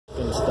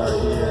start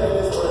here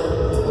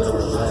with our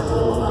lat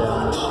pull down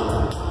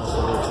machine. Also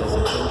works as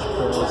a bench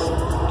press.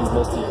 Do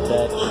most of your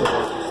back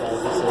shoulder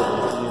exercises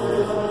over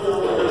here.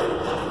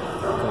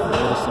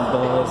 Got some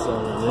balls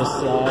on this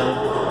side.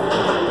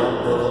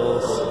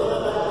 Dumbbells.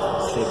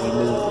 Say we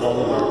moved all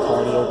of our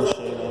cardio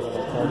machine, all of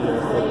our cardio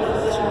equipment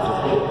to a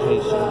different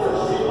location.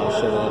 I'll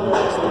show that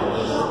next in a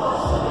minute.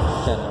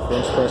 Got our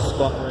bench press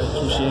squat rack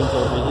machines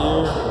over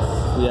here.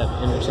 We have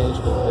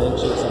interchangeable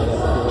benches. All you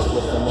have to do is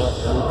lift them up,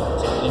 move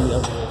to any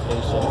other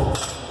location.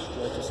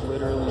 Stretch is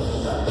literally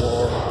from the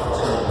wall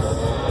to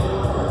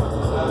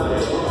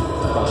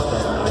about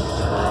that 90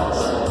 degrees.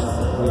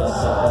 We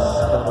also have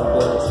pedal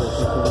belts that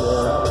you can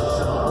wear,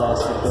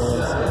 elastic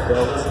bands,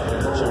 belts,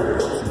 and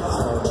chains.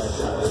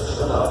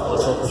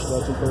 Also for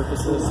stretching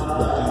purposes, we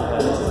do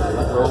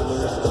have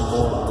rollers and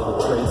more little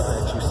crates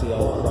that you see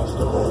all across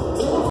the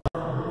room.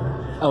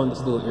 Out in this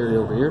little area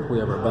over here, we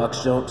have our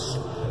box jumps.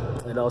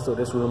 And also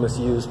this room is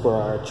used for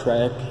our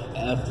track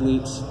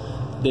athletes.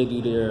 They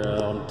do their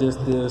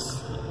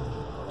distance,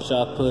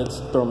 shot puts,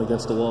 throw them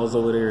against the walls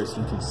over there as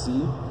you can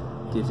see.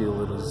 Give you a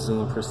little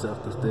zoom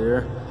perspective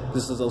there.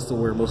 This is also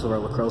where most of our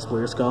lacrosse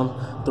players come.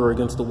 Throw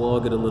against the wall,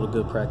 get a little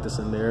good practice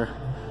in there.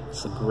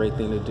 It's a great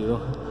thing to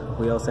do.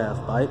 We also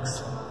have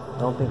bikes. I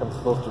don't think I'm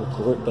supposed to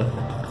record, but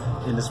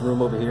in this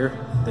room over here,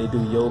 they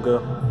do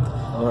yoga,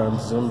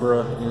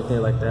 Zumba,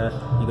 anything like that.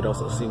 You could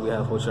also see we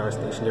have which are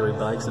stationary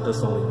bikes. It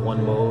does only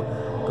one mode,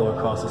 go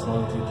across as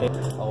long as you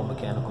can, all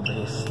mechanical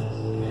based.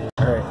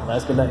 All right,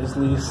 last but not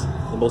least,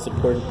 the most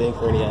important thing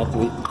for any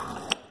athlete,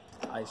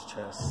 ice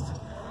chest.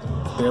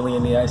 Barely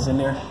any ice in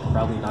there,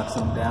 probably knocks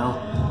them down,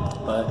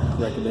 but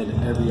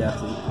recommend every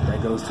athlete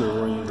that goes to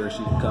Aurora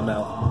University to come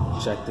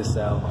out, check this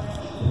out.